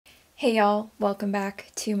Hey y'all, welcome back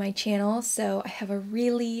to my channel. So I have a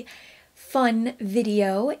really fun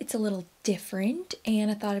video. It's a little different and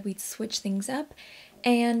I thought we'd switch things up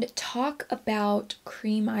and talk about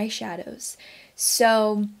cream eyeshadows.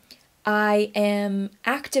 So I am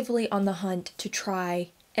actively on the hunt to try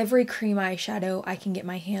every cream eyeshadow I can get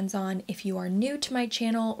my hands on. If you are new to my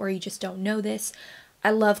channel or you just don't know this, I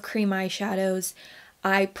love cream eyeshadows.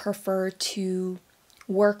 I prefer to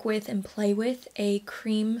work with and play with a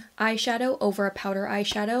cream eyeshadow over a powder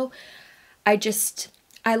eyeshadow.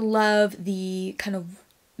 I love the kind of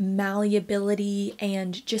malleability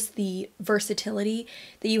and just the versatility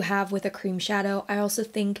that you have with a cream shadow. I also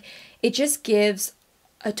think it just gives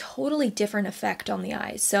a totally different effect on the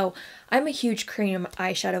eyes. So I'm a huge cream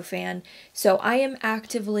eyeshadow fan. So I am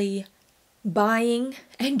actively buying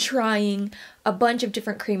and trying a bunch of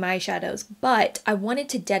different cream eyeshadows, but I wanted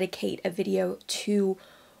to dedicate a video to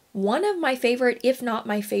one of my favorite, if not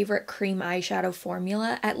my favorite, cream eyeshadow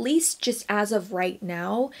formula, at least just as of right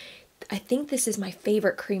now. I think this is my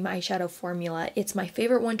favorite cream eyeshadow formula. It's my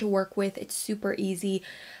favorite one to work with. It's super easy.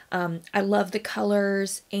 I love the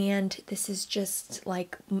colors, and this is just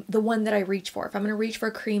like the one that I reach for. If I'm going to reach for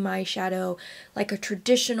a cream eyeshadow, like a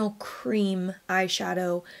traditional cream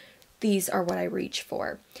eyeshadow, these are what I reach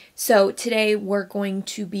for. So today we're going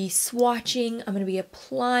to be swatching. I'm going to be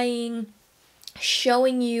applying,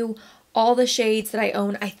 showing you all the shades that I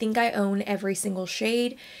own. I think I own every single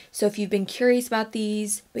shade. So if you've been curious about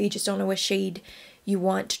these, but you just don't know what shade you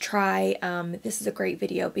want to try, this is a great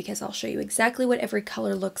video because I'll show you exactly what every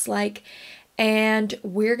color looks like. And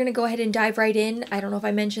we're going to go ahead and dive right in. I don't know if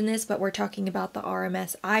I mentioned this, but we're talking about the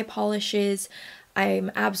RMS eye polishes.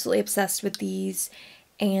 I'm absolutely obsessed with these,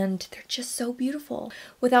 and they're just so beautiful.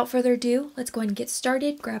 Without further ado, let's go ahead and get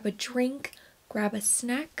started. Grab a drink, grab a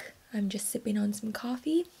snack. I'm just sipping on some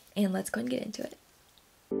coffee, and let's go ahead and get into it.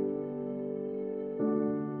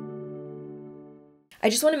 I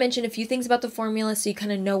just want to mention a few things about the formula so you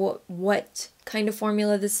kind of know what kind of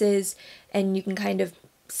formula this is, and you can kind of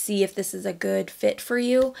see if this is a good fit for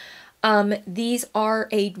you. These are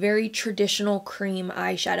a very traditional cream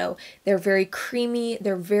eyeshadow. They're very creamy,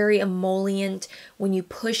 they're very emollient. When you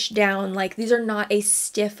push down, like, these are not a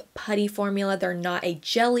stiff putty formula, they're not a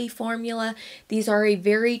jelly formula. These are a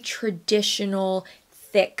very traditional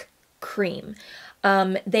thick cream.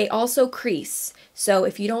 They also crease, so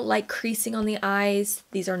if you don't like creasing on the eyes,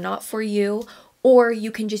 these are not for you. Or you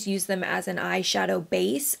can just use them as an eyeshadow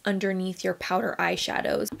base underneath your powder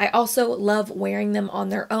eyeshadows. I also love wearing them on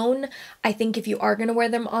their own. I think if you are going to wear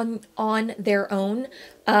them on their own,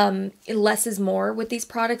 less is more with these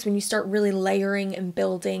products. When you start really layering and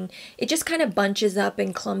building, it just kind of bunches up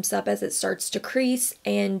and clumps up as it starts to crease,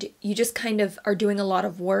 and you just kind of are doing a lot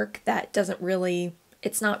of work that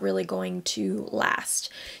it's not really going to last.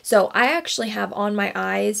 So I actually have on my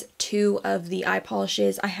eyes two of the eye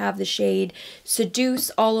polishes. I have the shade Seduce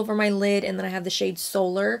all over my lid, and then I have the shade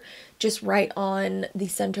Solar just right on the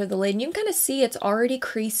center of the lid. And you can kind of see it's already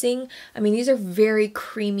creasing. I mean, these are very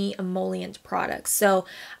creamy, emollient products. So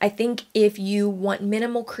I think if you want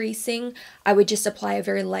minimal creasing, I would just apply a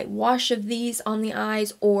very light wash of these on the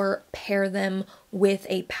eyes or pair them with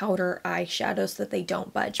a powder eyeshadow so that they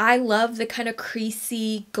don't budge. I love the kind of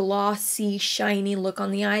creasy, glossy, shiny look on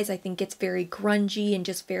the eyes. I think it's very grungy and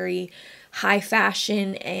just very high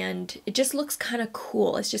fashion, and it just looks kind of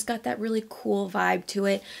cool. It's just got that really cool vibe to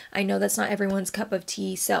it. I know that's not everyone's cup of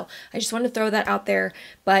tea, so I just want to throw that out there.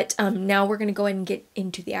 But now we're going to go ahead and get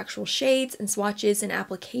into the actual shades and swatches and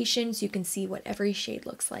applications so you can see what every shade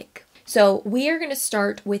looks like. So we are going to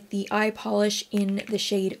start with the eye polish in the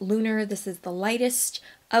shade Lunar. This is the lightest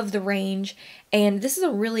of the range, and this is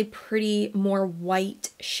a really pretty, more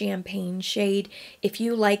white champagne shade. If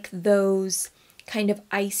you like those kind of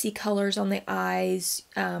icy colors on the eyes,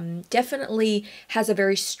 definitely has a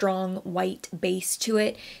very strong white base to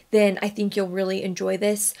it, then I think you'll really enjoy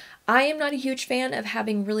this. I am not a huge fan of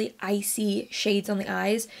having really icy shades on the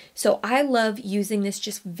eyes, so I love using this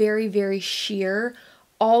just very, very sheer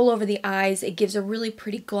all over the eyes. It gives a really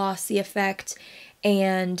pretty glossy effect,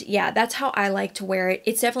 and yeah, that's how I like to wear it.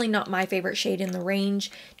 It's definitely not my favorite shade in the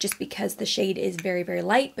range just because the shade is very, very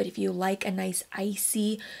light, but if you like a nice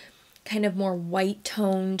icy, kind of more white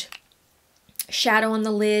toned shadow on the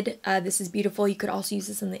lid, this is beautiful. You could also use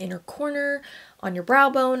this in the inner corner, on your brow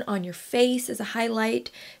bone, on your face as a highlight.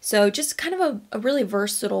 So just kind of a really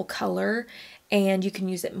versatile color, and you can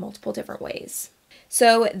use it in multiple different ways.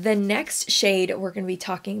 So the next shade we're going to be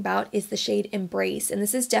talking about is the shade Embrace, and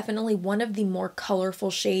this is definitely one of the more colorful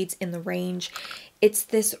shades in the range. It's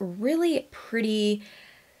this really pretty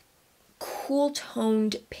cool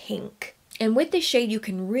toned pink. And with this shade, you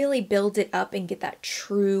can really build it up and get that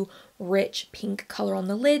true rich pink color on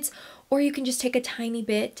the lids, or you can just take a tiny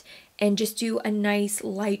bit and just do a nice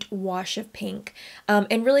light wash of pink.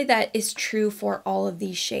 And really that is true for all of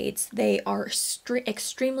these shades. They are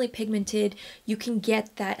extremely pigmented. You can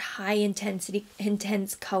get that high intensity,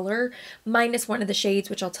 intense color, minus one of the shades,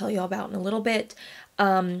 which I'll tell you all about in a little bit.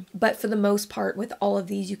 But for the most part, with all of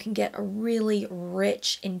these, you can get a really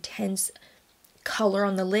rich, intense color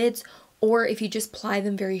on the lids, or if you just apply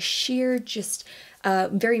them very sheer, just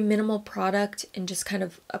very minimal product, and just kind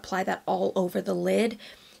of apply that all over the lid,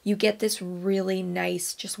 you get this really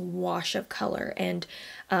nice just wash of color. And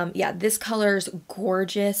yeah, this color is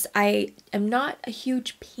gorgeous. I am not a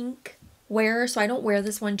huge pink wearer, so I don't wear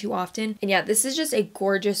this one too often. And yeah, this is just a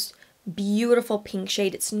gorgeous, beautiful pink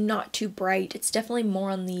shade. It's not too bright. It's definitely more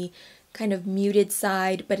on the kind of muted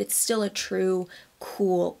side, but it's still a true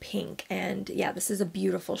cool pink. And yeah, this is a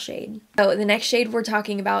beautiful shade. So the next shade we're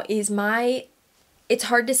talking about is it's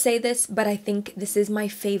hard to say this, but I think this is my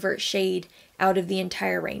favorite shade out of the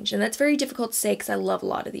entire range. And that's very difficult to say because I love a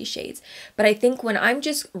lot of these shades. But I think when I'm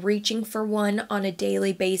just reaching for one on a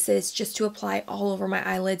daily basis just to apply all over my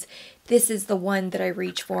eyelids, this is the one that I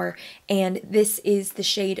reach for. And this is the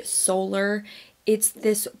shade Solar. It's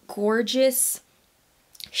this gorgeous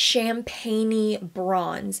champagne-y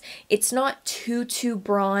bronze. It's not too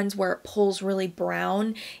bronze where it pulls really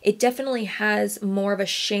brown. It definitely has more of a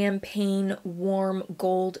champagne warm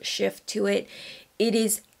gold shift to it. It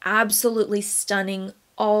is absolutely stunning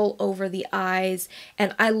all over the eyes,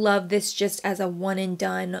 and I love this just as a one and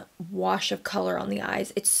done wash of color on the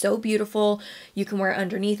eyes. It's so beautiful. You can wear it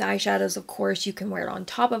underneath eyeshadows, of course. You can wear it on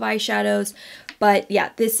top of eyeshadows. But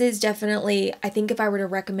yeah, this is definitely, I think if I were to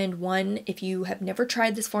recommend one, if you have never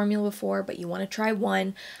tried this formula before, but you want to try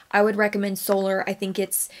one, I would recommend Solar. I think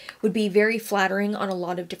would be very flattering on a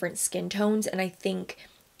lot of different skin tones, and I think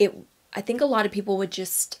a lot of people would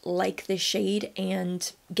just like this shade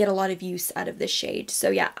and get a lot of use out of this shade. So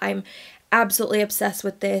yeah, I'm absolutely obsessed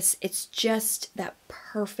with this. It's just that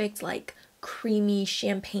perfect, like, creamy,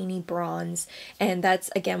 champagne-y bronze. And that's,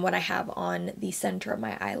 again, what I have on the center of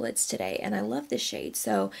my eyelids today. And I love this shade.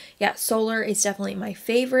 So yeah, Solar is definitely my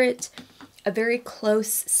favorite. A very close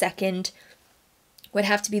second would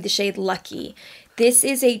have to be the shade Lucky. This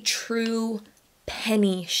is a true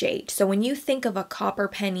penny shade. So when you think of a copper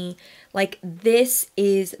penny, like, this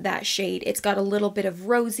is that shade. It's got a little bit of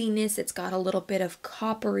rosiness. It's got a little bit of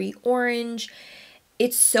coppery orange.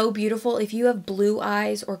 It's so beautiful. If you have blue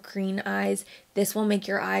eyes or green eyes, this will make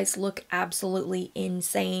your eyes look absolutely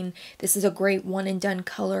insane. This is a great one and done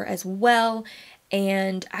color as well.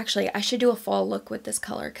 And actually, I should do a fall look with this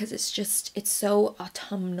color because it's so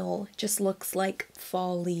autumnal. It just looks like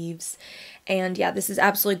fall leaves. And yeah, this is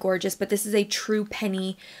absolutely gorgeous, but this is a true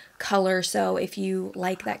penny color. So if you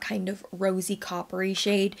like that kind of rosy coppery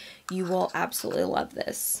shade, you will absolutely love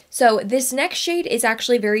this. So this next shade is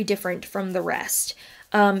actually very different from the rest.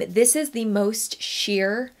 This is the most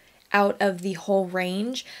sheer out of the whole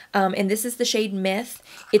range. And this is the shade Myth.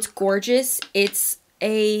 It's gorgeous. It's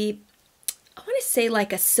I want to say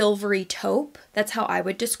like a silvery taupe. That's how I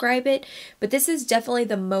would describe it. But this is definitely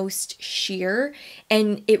the most sheer,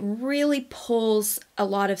 and it really pulls a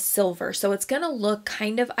lot of silver. So it's going to look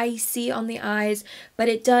kind of icy on the eyes, but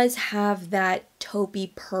it does have that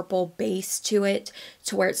taupey purple base to it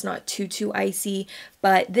to where it's not too icy.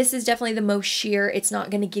 But this is definitely the most sheer. It's not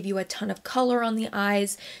going to give you a ton of color on the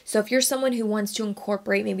eyes. So if you're someone who wants to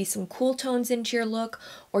incorporate maybe some cool tones into your look,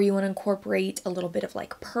 or you want to incorporate a little bit of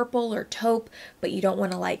like purple or taupe, but you don't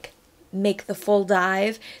want to like make the full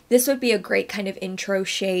dive, this would be a great kind of intro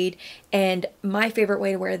shade. And my favorite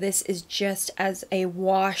way to wear this is just as a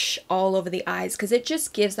wash all over the eyes, because it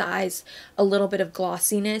just gives the eyes a little bit of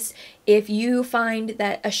glossiness. If you find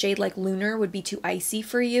that a shade like Lunar would be too icy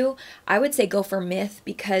for you, I would say go for Myth,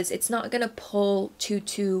 because it's not going to pull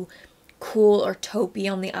too cool or taupey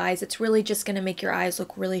on the eyes. It's really just going to make your eyes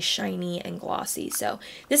look really shiny and glossy. So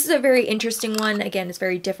this is a very interesting one. Again, it's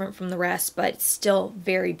very different from the rest, but it's still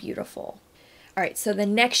very beautiful. All right, so the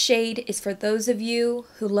next shade is for those of you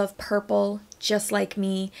who love purple just like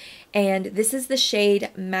me, and this is the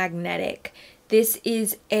shade Magnetic. This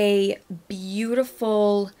is a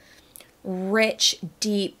beautiful, rich,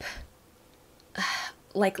 deep,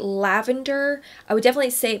 like lavender. I would definitely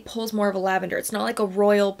say it pulls more of a lavender. It's not like a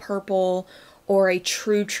royal purple or a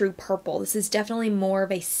true purple. This is definitely more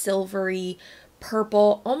of a silvery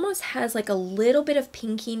purple. Almost has like a little bit of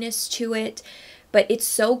pinkiness to it, but it's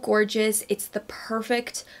so gorgeous. It's the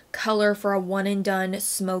perfect color for a one and done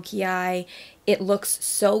smoky eye. It looks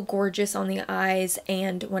so gorgeous on the eyes,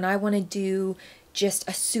 and when I want to do just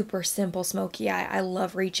a super simple smoky eye. I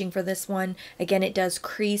love reaching for this one. Again, it does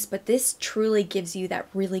crease, but this truly gives you that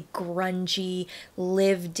really grungy,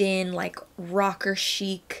 lived in, like rocker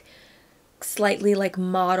chic, slightly like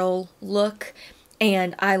model look.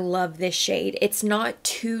 And I love this shade. It's not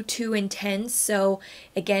too intense. So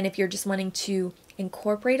again, if you're just wanting to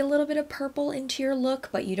incorporate a little bit of purple into your look,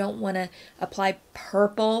 but you don't want to apply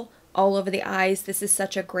purple all over the eyes, this is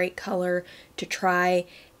such a great color to try.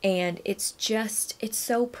 And it's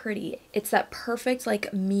so pretty. It's that perfect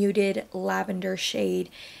like muted lavender shade,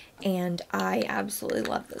 and I absolutely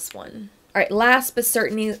love this one. All right, last but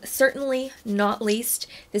certainly not least,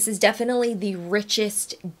 this is definitely the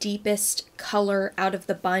richest, deepest color out of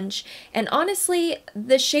the bunch. And honestly,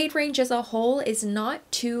 the shade range as a whole is not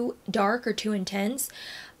too dark or too intense.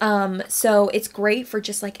 So it's great for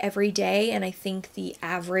just like every day. And I think the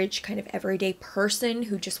average kind of everyday person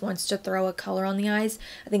who just wants to throw a color on the eyes,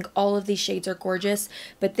 I think all of these shades are gorgeous.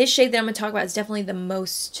 But this shade that I'm going to talk about is definitely the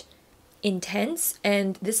most intense,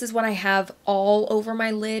 and this is what I have all over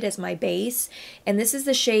my lid as my base, and this is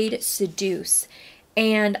the shade Seduce.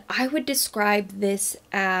 And I would describe this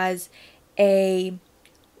as a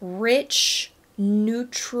rich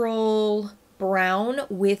neutral brown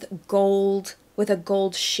with a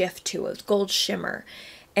gold shift to it, gold shimmer.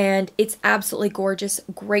 And it's absolutely gorgeous,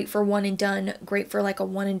 great for one and done, great for like a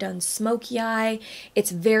one and done smoky eye.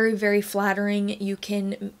 It's very, very flattering. You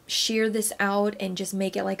can shear this out and just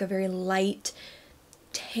make it like a very light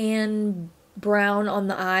tan brown on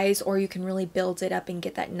the eyes, or you can really build it up and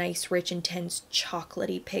get that nice, rich, intense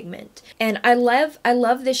chocolatey pigment. And I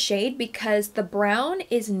love this shade because the brown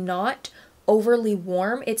is not overly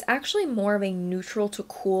warm. It's actually more of a neutral to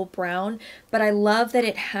cool brown, but I love that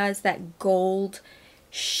it has that gold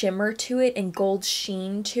shimmer to it and gold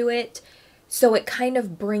sheen to it, so it kind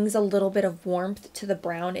of brings a little bit of warmth to the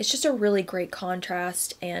brown. It's just a really great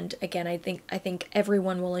contrast, and again, I think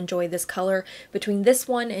everyone will enjoy this color. Between this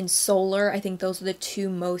one and Solar, I think those are the two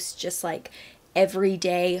most just like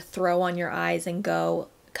everyday throw on your eyes and go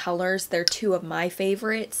colors. They're two of my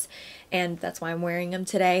favorites, and that's why I'm wearing them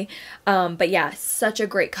today. But yeah, such a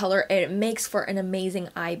great color, and it makes for an amazing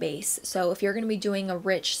eye base. So if you're going to be doing a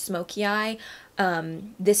rich smoky eye,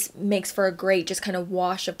 this makes for a great just kind of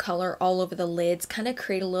wash of color all over the lids, kind of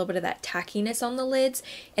create a little bit of that tackiness on the lids,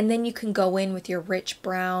 and then you can go in with your rich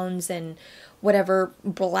browns and whatever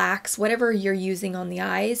blacks, whatever you're using on the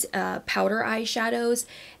eyes, powder eyeshadows,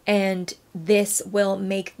 and this will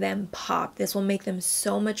make them pop. This will make them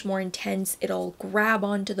so much more intense. It'll grab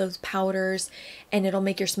onto those powders, and it'll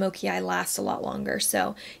make your smoky eye last a lot longer.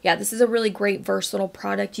 So yeah, this is a really great versatile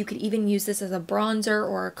product. You could even use this as a bronzer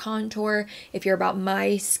or a contour if you're about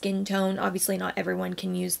my skin tone. Obviously not everyone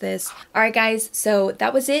can use this. All right guys, so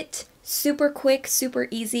that was it. Super quick, super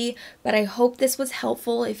easy, but I hope this was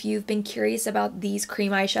helpful if you've been curious about these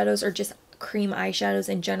cream eyeshadows or just cream eyeshadows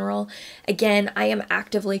in general. Again, I am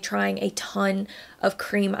actively trying a ton of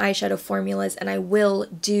cream eyeshadow formulas, and I will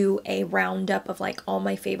do a roundup of like all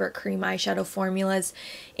my favorite cream eyeshadow formulas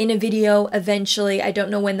in a video eventually. I don't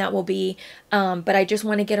know when that will be, but I just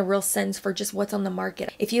want to get a real sense for just what's on the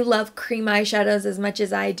market. If you love cream eyeshadows as much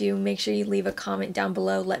as I do, make sure you leave a comment down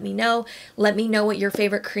below. Let me know. Let me know what your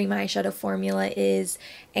favorite cream eyeshadow formula is,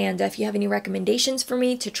 and if you have any recommendations for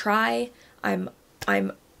me to try, I'm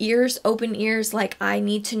open ears, like I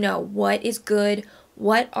need to know what is good,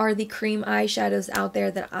 what are the cream eyeshadows out there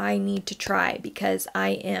that I need to try, because I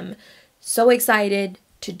am so excited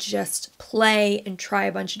to just play and try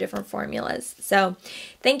a bunch of different formulas. So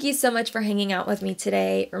thank you so much for hanging out with me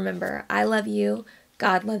today. Remember, I love you,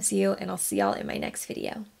 God loves you, and I'll see y'all in my next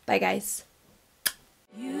video. Bye guys.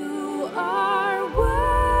 You are